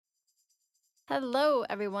Hello,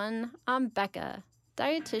 everyone. I'm Becca,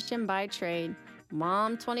 dietitian by trade,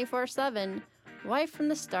 mom 24/7, wife from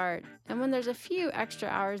the start, and when there's a few extra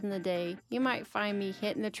hours in the day, you might find me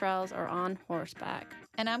hitting the trails or on horseback.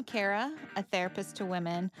 And I'm Kara, a therapist to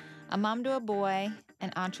women, a mom to a boy,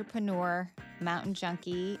 an entrepreneur, mountain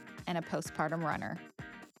junkie, and a postpartum runner.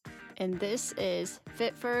 And this is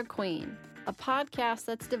Fit for a Queen, a podcast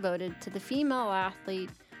that's devoted to the female athlete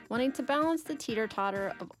wanting to balance the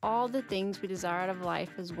teeter-totter of all the things we desire out of life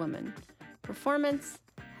as women: performance,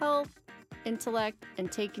 health, intellect,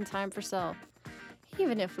 and taking time for self,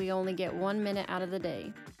 even if we only get 1 minute out of the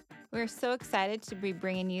day. We're so excited to be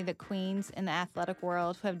bringing you the queens in the athletic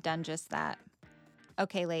world who have done just that.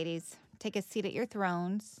 Okay, ladies, take a seat at your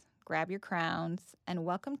thrones, grab your crowns, and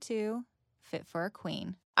welcome to Fit for a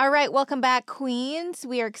Queen. All right, welcome back, queens.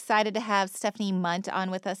 We are excited to have Stephanie Munt on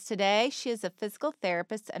with us today. She is a physical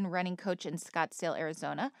therapist and running coach in Scottsdale,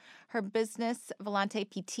 Arizona. Her business, Volante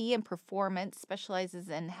PT and Performance, specializes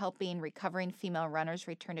in helping recovering female runners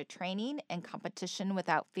return to training and competition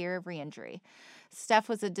without fear of re-injury. Steph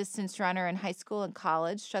was a distance runner in high school and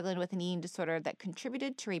college, struggling with an eating disorder that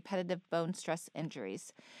contributed to repetitive bone stress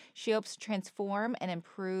injuries. She hopes to transform and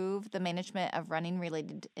improve the management of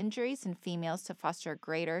running-related injuries in females to foster a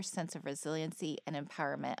greater sense of resiliency and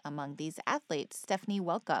empowerment among these athletes. Stephanie,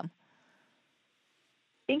 welcome.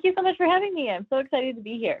 Thank you so much for having me. I'm so excited to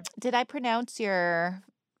be here. Did I pronounce your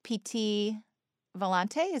PT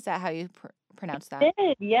Volante? Is that how you pronounce that?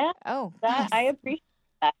 Did, yeah. Oh, That I yes. appreciate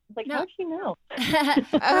that. It's like, No. how'd she know?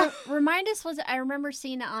 Remind us, I remember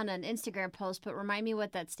seeing it on an Instagram post, but remind me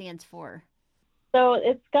what that stands for. So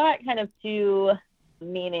it's got kind of two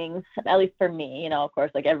meanings, at least for me. Of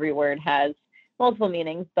course, like every word has multiple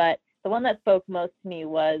meanings, but the one that spoke most to me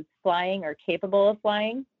was flying or capable of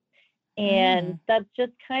flying. And that's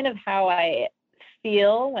just kind of how I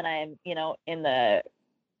feel when I'm, in the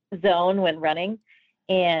zone when running.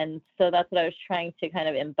 And so that's what I was trying to kind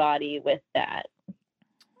of embody with that.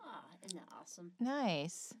 Isn't that awesome?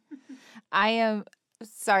 Nice. I am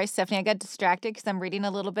sorry, Stephanie, I got distracted because I'm reading a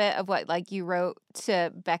little bit of what you wrote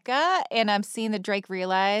to Becca, and I'm seeing the Drake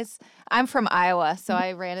Relays. I'm from Iowa, so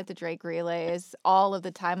I ran at the Drake Relays all of the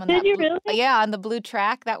time on Did that. you really? Yeah, on the blue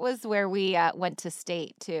track. That was where we went to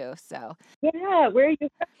state too. So Yeah, where are you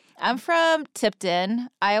from? I'm from Tipton,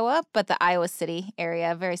 Iowa, but the Iowa City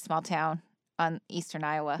area, a very small town on eastern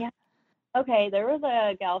Iowa. Yeah. Okay, there was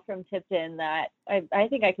a gal from Tipton that I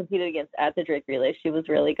think I competed against at the Drake Relay. She was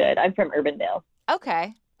really good. I'm from Urbandale.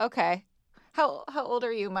 Okay. How old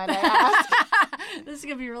are you, might I ask? This is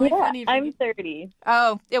going to be really funny. I'm 30.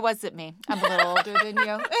 Oh, it wasn't me. I'm a little older than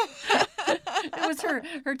you. It was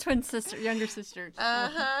her twin sister, younger sister.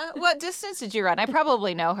 Uh-huh. What distance did you run? I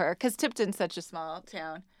probably know her because Tipton's such a small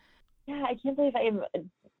town. Yeah, I can't believe I'm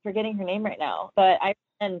forgetting her name right now, but I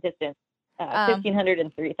ran distance, 1,500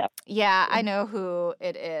 and 3,000. Yeah, I know who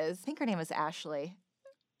it is. I think her name was Ashley.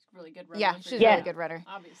 Really good runner. Yeah, she's a really good runner.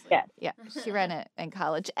 Obviously. Yeah. Yeah, she ran it in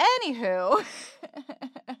college. Anywho.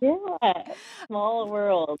 Yeah, small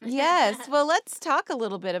world. Yes. Well, let's talk a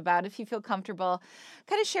little bit about, if you feel comfortable,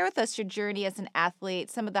 kind of share with us your journey as an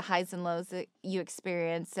athlete, some of the highs and lows that you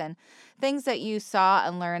experienced, and things that you saw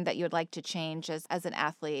and learned that you would like to change as an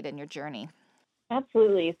athlete in your journey.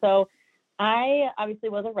 Absolutely. So I obviously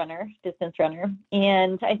was a runner, distance runner,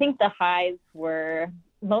 and I think the highs were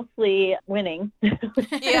mostly winning. Yeah,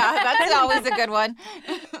 that's always a good one.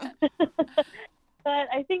 But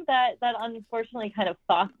I think that unfortunately kind of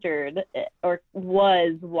fostered or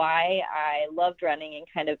was why I loved running and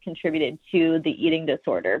kind of contributed to the eating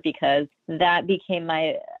disorder, because that became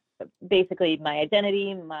basically my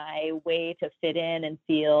identity, my way to fit in and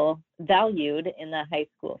feel valued in the high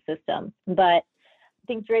school system. But I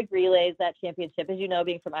think Drake Relays, that championship, as you know,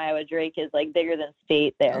 being from Iowa, Drake is like bigger than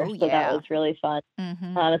state there. Oh, so yeah. that was really fun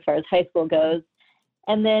Mm-hmm. as far as high school goes.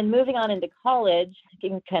 And then moving on into college,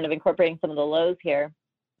 kind of incorporating some of the lows here.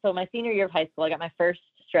 So my senior year of high school, I got my first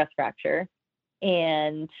stress fracture,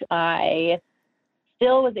 and I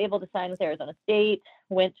still was able to sign with Arizona State,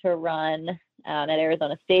 went to run at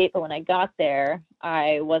Arizona State. But when I got there,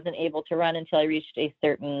 I wasn't able to run until I reached a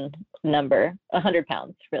certain number, 100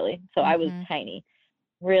 pounds, really. So I was tiny,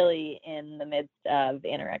 really in the midst of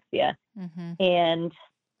anorexia. Mm-hmm. And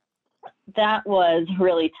that was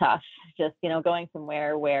really tough, just, going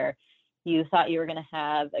somewhere where you thought you were going to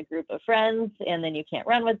have a group of friends and then you can't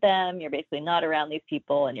run with them. You're basically not around these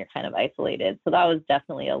people and you're kind of isolated. So that was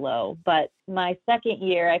definitely a low. But my second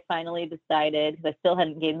year, I finally decided, because I still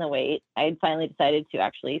hadn't gained the weight, I had finally decided to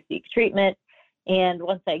actually seek treatment. And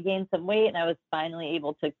once I gained some weight and I was finally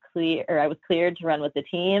able to I was cleared to run with the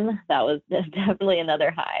team, that was definitely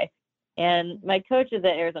another high. And my coaches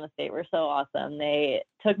at Arizona State were so awesome. They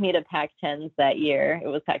took me to Pac-10s that year. It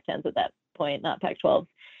was Pac-10s at that point, not Pac-12s.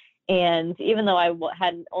 And even though I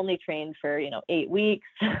had only trained for, 8 weeks,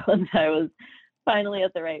 once I was finally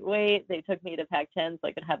at the right weight, they took me to Pac-10 so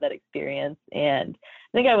I could have that experience. And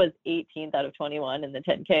I think I was 18th out of 21 in the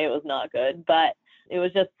 10K. It was not good, but it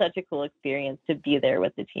was just such a cool experience to be there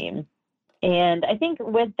with the team. And I think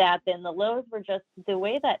with that, then the lows were just the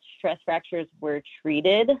way that stress fractures were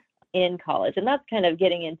treated in college. And that's kind of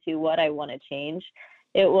getting into what I want to change.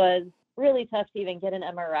 It was really tough to even get an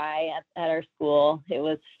MRI at our school. It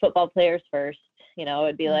was football players first.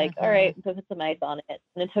 It'd be like, all right, put some ice on it.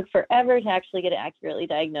 And it took forever to actually get it accurately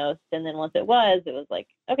diagnosed. And then once it was like,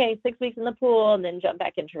 okay, 6 weeks in the pool and then jump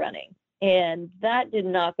back into running. And that did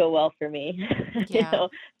not go well for me. Yeah.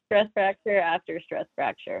 Stress fracture after stress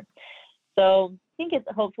fracture. So I think it's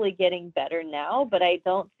hopefully getting better now, but I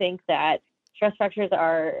don't think that stress fractures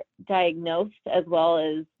are diagnosed as well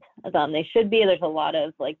as they should be. There's a lot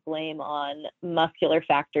of blame on muscular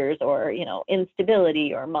factors or,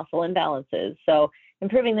 instability or muscle imbalances. So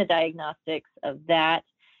improving the diagnostics of that,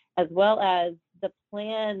 as well as the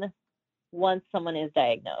plan once someone is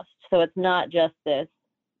diagnosed. So it's not just this,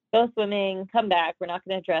 go swimming, come back. We're not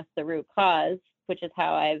going to address the root cause, which is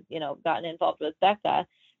how I've, gotten involved with Becca.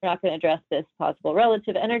 We're not going to address this possible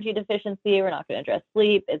relative energy deficiency. We're not going to address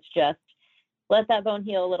sleep. It's just let that bone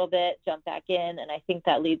heal a little bit, jump back in. And I think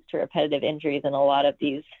that leads to repetitive injuries in a lot of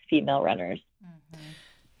these female runners. Mm-hmm.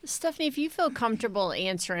 Stephanie, if you feel comfortable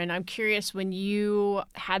answering, I'm curious, when you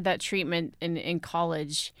had that treatment in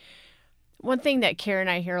college, one thing that Kara and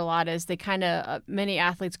I hear a lot is they many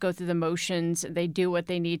athletes go through the motions. They do what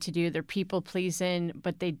they need to do. They're people pleasing,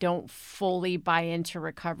 but they don't fully buy into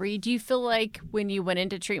recovery. Do you feel like when you went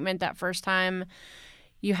into treatment that first time,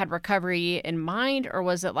 you had recovery in mind, or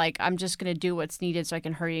was it like, I'm just going to do what's needed so I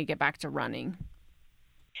can hurry and get back to running?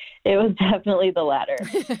 It was definitely the latter.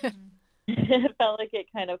 It felt like it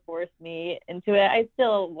kind of forced me into it. I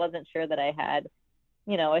still wasn't sure that I had,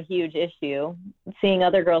 a huge issue. Seeing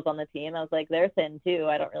other girls on the team, I was like, they're thin too.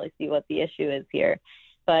 I don't really see what the issue is here.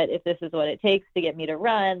 But if this is what it takes to get me to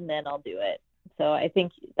run, then I'll do it. So I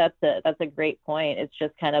think that's a great point. It's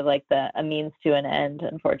just kind of like a means to an end,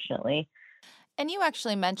 unfortunately. And you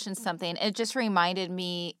actually mentioned something. It just reminded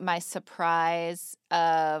me my surprise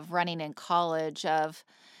of running in college of,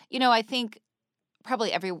 I think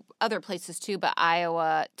probably every other places too, but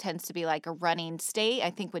Iowa tends to be like a running state.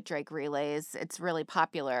 I think with Drake relays, it's really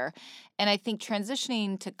popular. And I think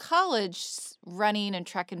transitioning to college, running and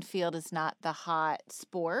track and field is not the hot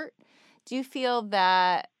sport. Do you feel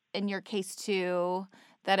that in your case too,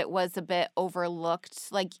 that it was a bit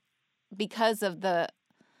overlooked, because of the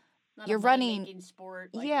you're running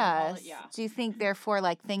sport? Yes. Do you think therefore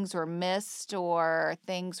things were missed or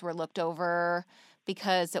things were looked over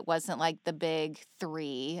because it wasn't the big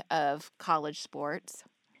three of college sports?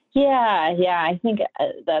 Yeah, I think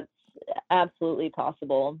that's absolutely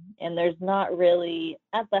possible. And there's not really,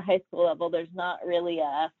 at the high school level, there's not really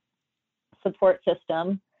a support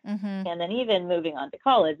system. Mm-hmm. And then even moving on to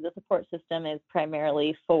college, the support system is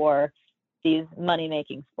primarily for these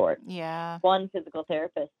money-making sports. Yeah. One physical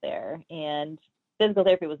therapist there, and physical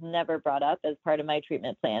therapy was never brought up as part of my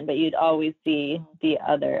treatment plan, but you'd always see the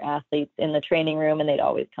other athletes in the training room, and they'd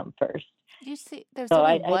always come first. You see, there's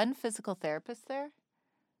only one physical therapist there?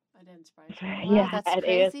 I didn't surprise you. Wow, that's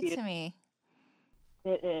crazy to me.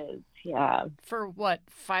 It is, yeah. For what,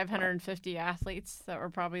 550 athletes that were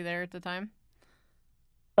probably there at the time?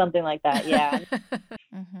 Something like that, yeah.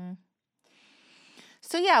 Mm-hmm.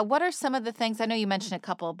 So, yeah, what are some of the things, I know you mentioned a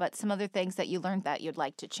couple, but some other things that you learned that you'd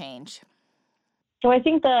like to change? So I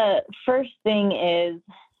think the first thing is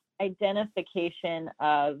identification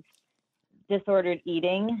of disordered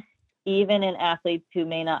eating, even in athletes who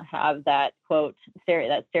may not have that, quote,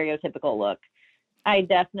 that stereotypical look. I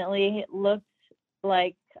definitely looked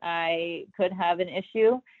like I could have an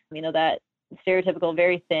issue, that stereotypical,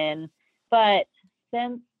 very thin. But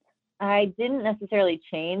since I didn't necessarily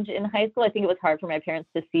change in high school, I think it was hard for my parents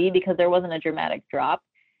to see because there wasn't a dramatic drop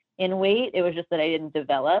in weight. It was just that I didn't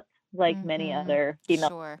develop like many other females.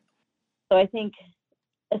 Sure. So I think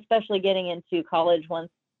especially getting into college, once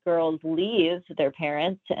girls leave their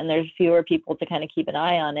parents and there's fewer people to kind of keep an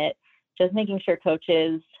eye on it, just making sure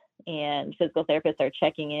coaches and physical therapists are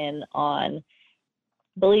checking in on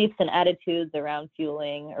beliefs and attitudes around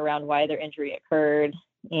fueling, around why their injury occurred.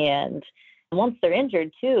 And once they're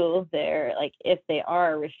injured too, they're like, if they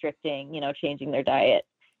are restricting, changing their diet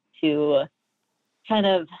to kind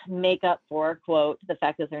of make up for, quote, the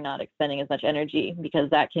fact that they're not expending as much energy, because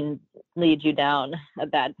that can lead you down a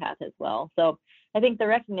bad path as well. So I think the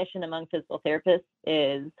recognition among physical therapists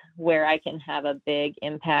is where I can have a big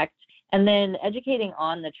impact. And then educating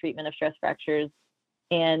on the treatment of stress fractures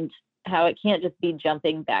and how it can't just be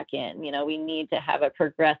jumping back in. We need to have a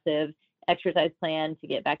progressive exercise plan to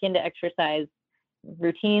get back into exercise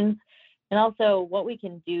routines, and also what we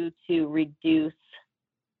can do to reduce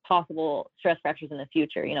possible stress fractures in the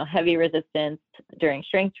future. Heavy resistance during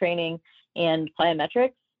strength training and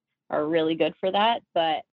plyometrics are really good for that,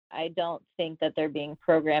 but I don't think that they're being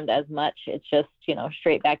programmed as much. It's just,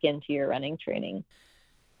 straight back into your running training.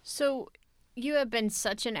 So you have been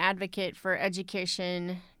such an advocate for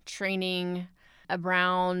education, training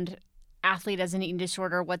around athlete as an eating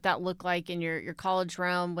disorder, what that looked like in your college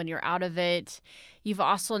realm when you're out of it. You've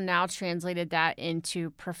also now translated that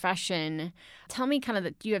into profession. Tell me kind of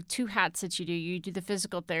that you have two hats that you do. You do the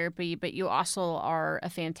physical therapy, but you also are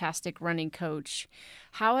a fantastic running coach.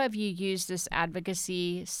 How have you used this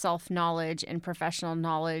advocacy, self-knowledge, and professional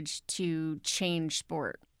knowledge to change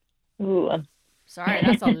sport? Ooh. Sorry,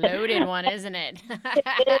 that's a loaded one, isn't it?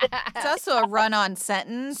 It's also a run-on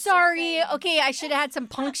sentence. Sorry. Okay, I should have had some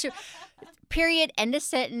punctuation. Period. End of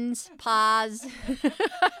sentence. Pause.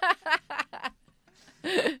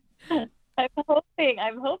 I'm hoping I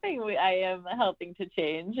am helping to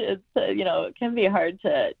change. It's it can be hard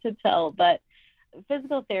to tell, but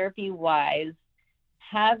physical therapy wise,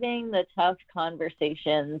 having the tough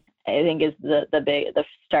conversations, I think, is the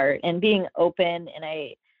start, and being open. And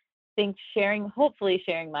I think hopefully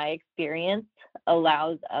sharing my experience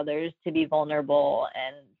allows others to be vulnerable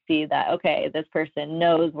and see that, okay, this person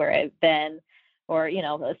knows where I've been, or,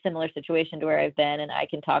 a similar situation to where I've been, and I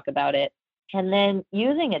can talk about it. And then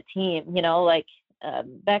using a team, like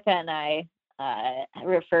Becca and I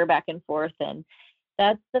refer back and forth. And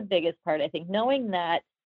that's the biggest part, I think, knowing that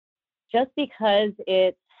just because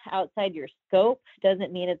it's outside your scope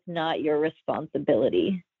doesn't mean it's not your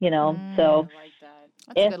responsibility, So I like that.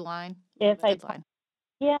 That's a good line. If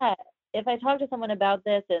I talk to someone about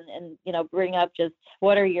this and bring up just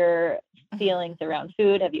what are your feelings around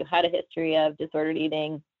food? Have you had a history of disordered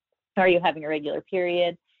eating? Are you having a regular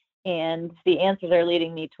period? And the answers are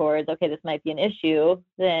leading me towards, okay, this might be an issue,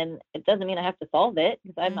 then it doesn't mean I have to solve it,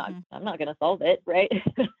 because I'm not going to solve it, right?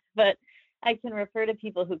 But I can refer to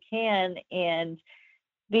people who can and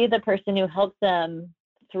be the person who helps them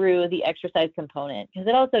through the exercise component, because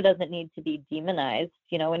it also doesn't need to be demonized.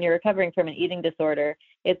 When you're recovering from an eating disorder,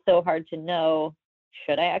 it's so hard to know,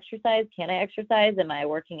 should I exercise? Can I exercise? Am I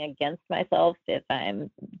working against myself if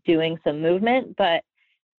I'm doing some movement? But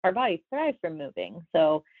our bodies thrive from moving.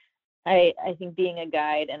 So I think being a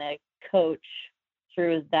guide and a coach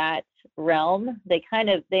through that realm, they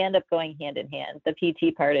end up going hand in hand. The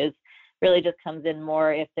PT part really just comes in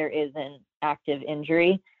more if there is an active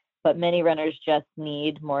injury, but many runners just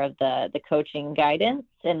need more of the coaching guidance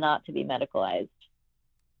and not to be medicalized.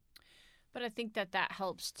 But I think that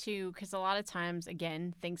helps too, because a lot of times,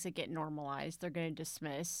 again, things that get normalized, they're going to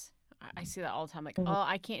dismiss. I see that all the time, like, oh,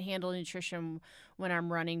 I can't handle nutrition when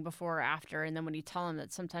I'm running before or after. And then when you tell them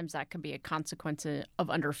that sometimes that can be a consequence of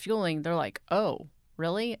underfueling, they're like, oh,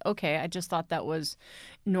 really? Okay, I just thought that was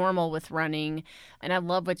normal with running. And I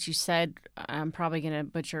love what you said. I'm probably going to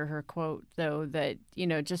butcher her quote, though, that,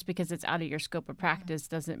 just because it's out of your scope of practice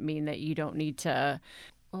doesn't mean that you don't need to,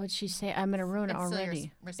 what would she say? I'm going to ruin it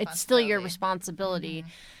already. It's still your responsibility. Mm-hmm.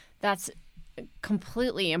 That's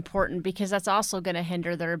completely important, because that's also going to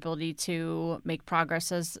hinder their ability to make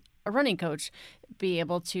progress as a running coach, be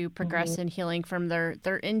able to progress in healing from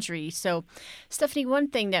their injury. So, Stephanie, one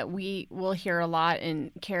thing that we will hear a lot,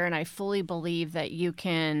 and Karen, I fully believe that you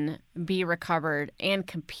can be recovered and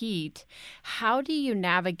compete. How do you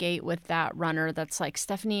navigate with that runner that's like,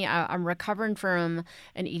 Stephanie, I'm recovering from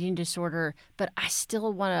an eating disorder, but I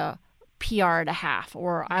still want to PR at a half,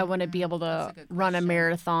 or I want to be able to run a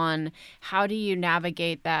marathon. How do you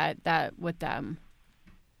navigate that with them?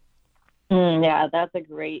 Yeah, that's a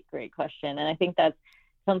great question. And I think that's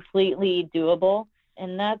completely doable.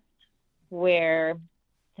 And that's where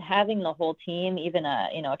having the whole team, even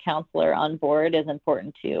a counselor on board, is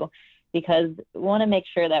important too, because we want to make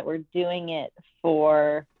sure that we're doing it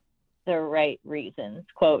for the right reasons,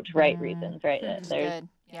 quote, right reasons, right?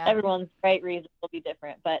 Everyone's right reasons will be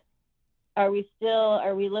different, but are we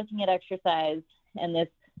looking at exercise and this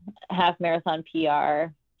half marathon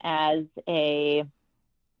PR as a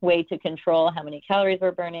way to control how many calories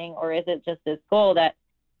we're burning, or is it just this goal that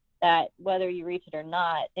whether you reach it or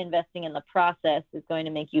not, investing in the process is going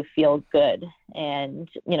to make you feel good and,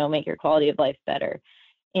 make your quality of life better?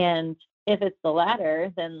 And if it's the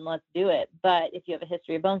latter, then let's do it. But if you have a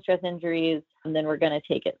history of bone stress injuries, then we're going to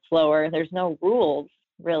take it slower. There's no rules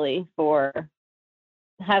really for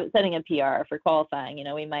setting a PR for qualifying.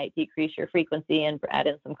 We might decrease your frequency and add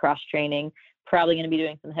in some cross training. Probably going to be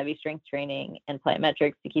doing some heavy strength training and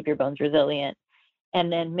plyometrics to keep your bones resilient.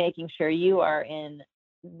 And then making sure you are in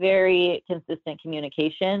very consistent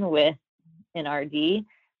communication with an RD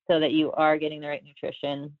so that you are getting the right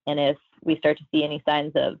nutrition. And if we start to see any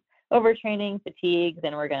signs of overtraining, fatigue,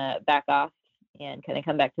 then we're going to back off and kind of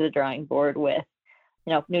come back to the drawing board with,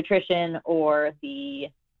 nutrition or the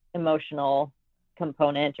emotional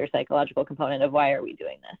component or psychological component of why are we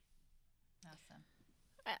doing this.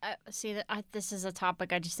 I see that this is a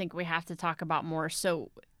topic I just think we have to talk about more.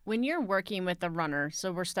 So when you're working with a runner,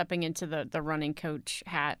 so we're stepping into the running coach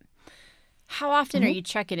hat, how often are you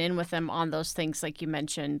checking in with them on those things like you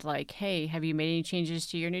mentioned, like, hey, have you made any changes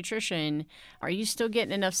to your nutrition? Are you still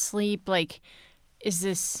getting enough sleep? Like, is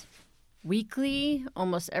this weekly,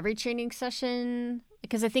 almost every training session?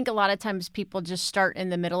 Because I think a lot of times people just start in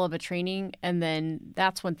the middle of a training and then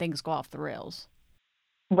that's when things go off the rails.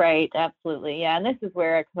 Right, absolutely. Yeah, and this is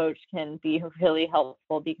where a coach can be really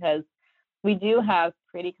helpful because we do have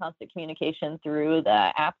pretty constant communication through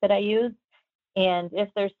the app that I use. And if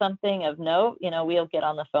there's something of note, we'll get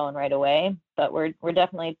on the phone right away. But we're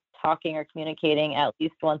definitely talking or communicating at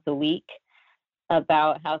least once a week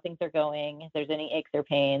about how things are going, if there's any aches or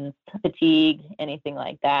pains, fatigue, anything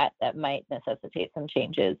like that might necessitate some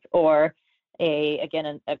changes. Or a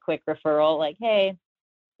quick referral like, hey,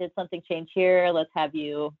 did something change here? Let's have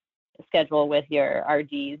you schedule with your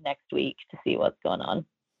RD next week to see what's going on.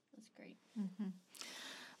 That's great. Mm-hmm.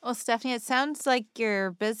 Well, Stephanie, it sounds like you're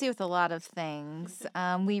busy with a lot of things.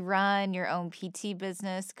 We Run, your own PT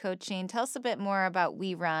business, coaching. Tell us a bit more about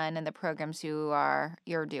We Run and the programs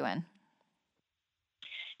you're doing.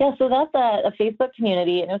 Yeah, so that's a Facebook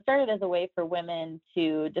community, and it started as a way for women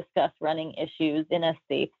to discuss running issues in a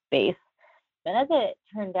safe space. And as it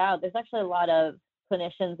turned out, there's actually a lot of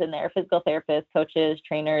clinicians in there, physical therapists, coaches,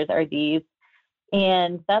 trainers, RDs,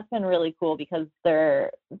 and that's been really cool because they're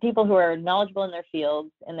people who are knowledgeable in their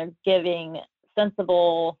fields and they're giving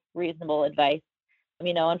sensible, reasonable advice.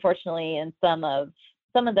 Unfortunately, in some of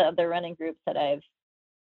the other running groups that I've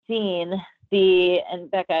seen,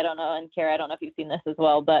 and Becca, I don't know, and Kara, I don't know if you've seen this as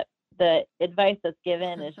well, but the advice that's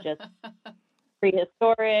given is just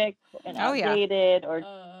prehistoric and outdated or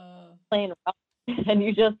plain wrong, and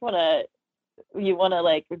you want to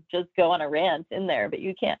like just go on a rant in there, but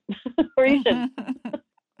you can't, or you shouldn't.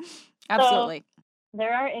 Absolutely. So,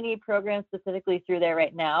 there aren't any programs specifically through there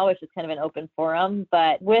right now, which is kind of an open forum,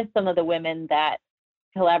 but with some of the women that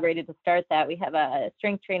collaborated to start that, we have a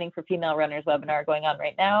strength training for female runners webinar going on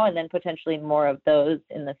right now, and then potentially more of those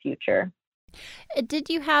in the future. Did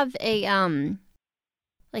you have a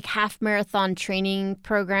like half marathon training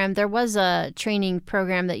program? There was a training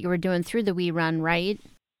program that you were doing through the We Run, right?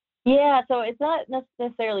 Yeah, so it's not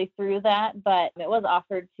necessarily through that, but it was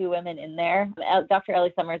offered to women in there. Dr.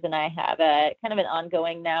 Ellie Summers and I have a kind of an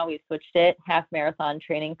ongoing now, we've switched it, half marathon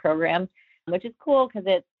training program, which is cool because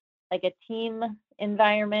it's like a team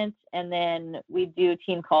environment. And then we do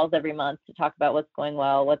team calls every month to talk about what's going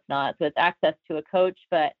well, what's not. So it's access to a coach,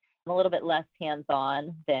 but a little bit less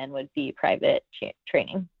hands-on than would be private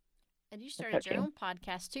training. And you started your own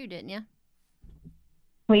podcast too, didn't you?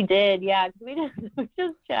 We did, yeah. We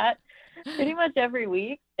just chat pretty much every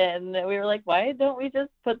week. And we were like, why don't we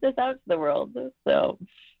just put this out to the world? So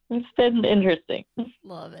it's been interesting.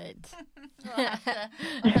 Love it.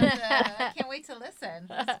 I can't wait to listen.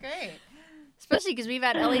 That's great. Especially because we've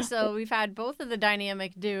had Ellie, so we've had both of the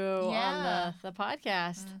dynamic duo on the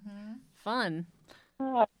podcast. Mm-hmm. Fun.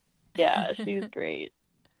 Yeah, she's great.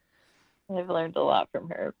 I've learned a lot from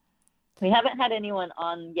her. We haven't had anyone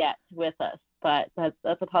on yet with us, but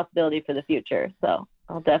that's a possibility for the future. So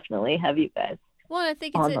I'll definitely have you guys. Well, I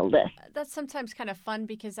think on the list. That's sometimes kind of fun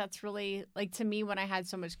because that's really, like, to me, when I had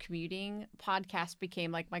so much commuting, podcast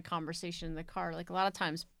became like my conversation in the car. Like a lot of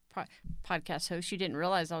times podcast hosts, you didn't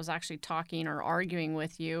realize I was actually talking or arguing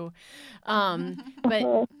with you.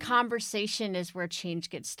 But conversation is where change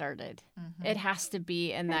gets started. Mm-hmm. It has to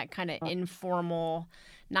be in that kind of informal,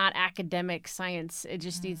 not academic science. It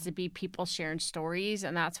just needs to be people sharing stories.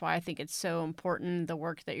 And that's why I think it's so important, the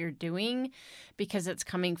work that you're doing, because it's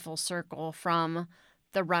coming full circle from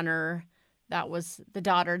the runner that was the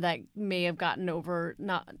daughter that may have gotten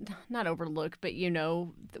not overlooked, but,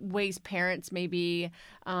 ways parents maybe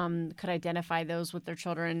could identify those with their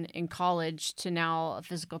children in college to now a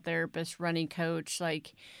physical therapist, running coach.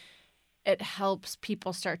 Like, it helps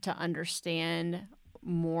people start to understand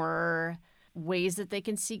more ways that they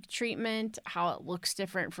can seek treatment, how it looks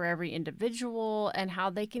different for every individual, and how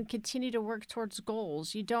they can continue to work towards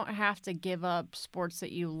goals. You don't have to give up sports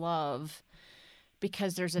that you love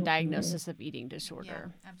because there's a diagnosis of eating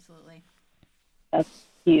disorder. Yeah, absolutely. That's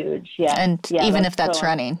huge. Yeah. And yeah, even that's if that's so-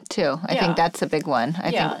 running too, I think that's a big one.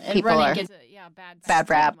 I think and people running are gets a bad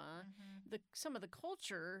rap. stigma. Some of the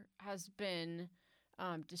culture has been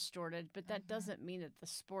distorted, but that doesn't mean that the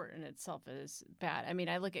sport in itself is bad. I mean,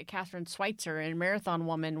 I look at Catherine Schweitzer in Marathon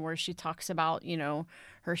Woman, where she talks about,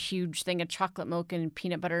 her huge thing of chocolate milk and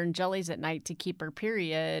peanut butter and jellies at night to keep her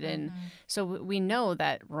period. And so we know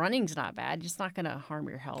that running's not bad. It's not going to harm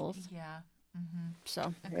your health. Yeah.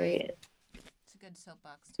 So, Right. It's a good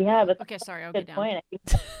soapbox. Yeah, but okay, sorry, I'll good get down. point.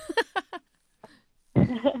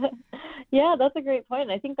 Yeah, that's a great point.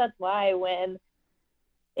 I think that's why when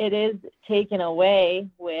it is taken away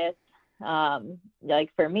with, like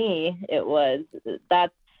for me,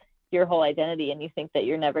 that's your whole identity and you think that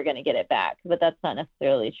you're never going to get it back, but that's not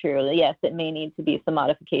necessarily true. Yes, it may need to be some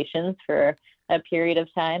modifications for a period of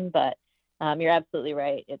time, but you're absolutely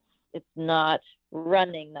right. It's not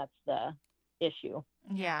running that's the issue.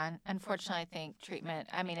 Yeah, and unfortunately, I think treatment,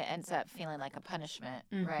 it ends up feeling like a punishment,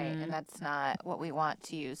 right? And that's not what we want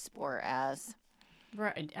to use sport as.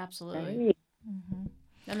 Right, absolutely. Right.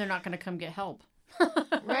 And they're not going to come get help.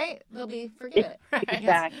 Right? They'll be, forget it. Right.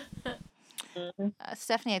 Exactly.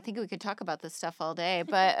 Stephanie, I think we could talk about this stuff all day,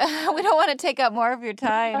 but we don't want to take up more of your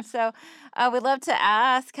time. So we'd love to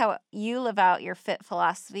ask how you live out your FIT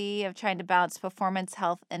philosophy of trying to balance performance,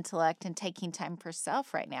 health, intellect, and taking time for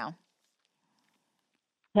self right now.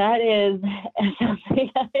 That is something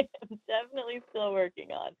I am definitely still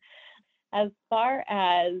working on. As far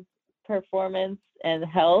as performance and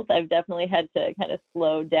health, I've definitely had to kind of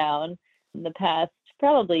slow down in the past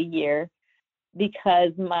probably year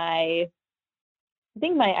because I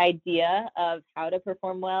think my idea of how to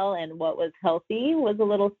perform well and what was healthy was a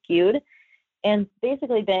little skewed. And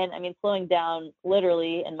basically slowing down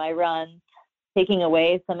literally in my runs, taking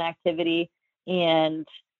away some activity and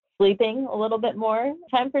sleeping a little bit more.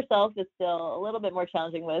 Time for self is still a little bit more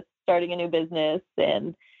challenging with starting a new business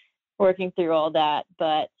and working through all that.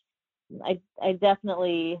 But I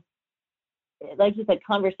definitely, like you said,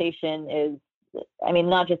 conversation is,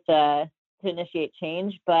 not just to initiate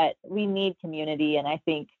change, but we need community. And I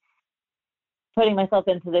think putting myself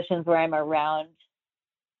in positions where I'm around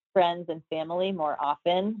friends and family more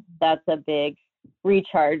often, that's a big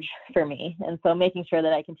recharge for me. And so making sure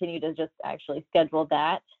that I continue to just actually schedule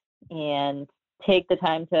that and take the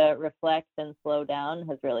time to reflect and slow down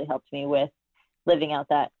has really helped me with living out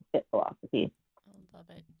that FIT philosophy. I love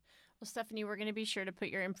it. Well, Stephanie, we're going to be sure to put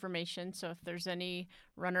your information. So if there's any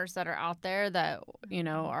runners that are out there that,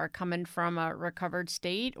 are coming from a recovered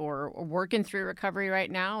state or working through recovery right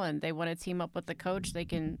now and they want to team up with the coach, they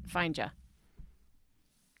can find you.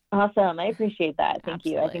 Awesome. I appreciate that. Thank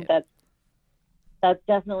you. I think that's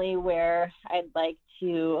definitely where I'd like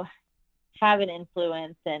to have an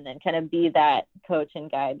influence and kind of be that coach and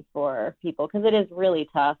guide for people because it is really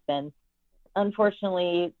tough. And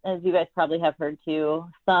unfortunately, as you guys probably have heard too,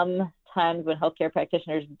 sometimes when healthcare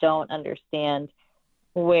practitioners don't understand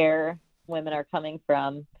where women are coming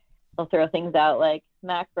from, they'll throw things out like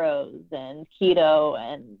macros and keto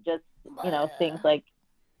and just, things like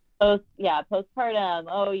postpartum.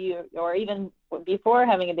 Or even before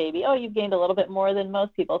having a baby, you've gained a little bit more than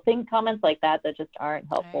most people. Comments like that just aren't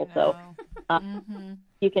helpful. So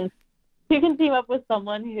you can team up with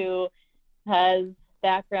someone who has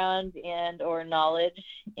background and or knowledge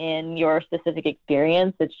in your specific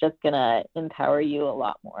experience. It's just gonna empower you a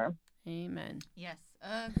lot more. Amen. Yes,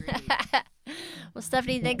 agreed. Well,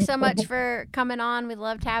 Stephanie, thanks so much for coming on. We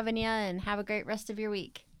loved having you, and have a great rest of your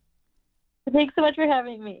week. Thanks so much for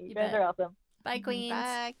having me. You guys bet. are awesome. Bye, Queens.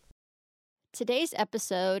 Bye. Today's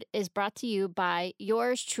episode is brought to you by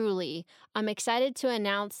yours truly. I'm excited to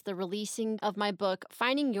announce the releasing of my book,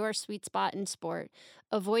 Finding Your Sweet Spot in Sport,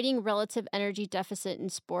 Avoiding Relative Energy Deficit in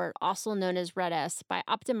Sport, also known as RED-S, by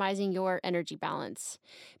optimizing your energy balance.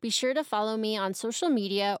 Be sure to follow me on social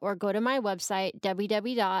media or go to my website,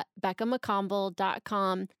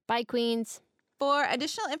 www.beccamccombel.com. Bye, Queens. For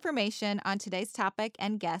additional information on today's topic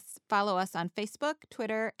and guests, follow us on Facebook,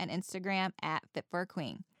 Twitter, and Instagram at Fit for a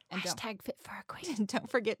Queen. And Hashtag Fit for a Queen. don't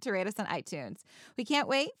forget to rate us on iTunes. We can't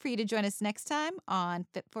wait for you to join us next time on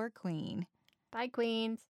Fit for a Queen. Bye, Queens.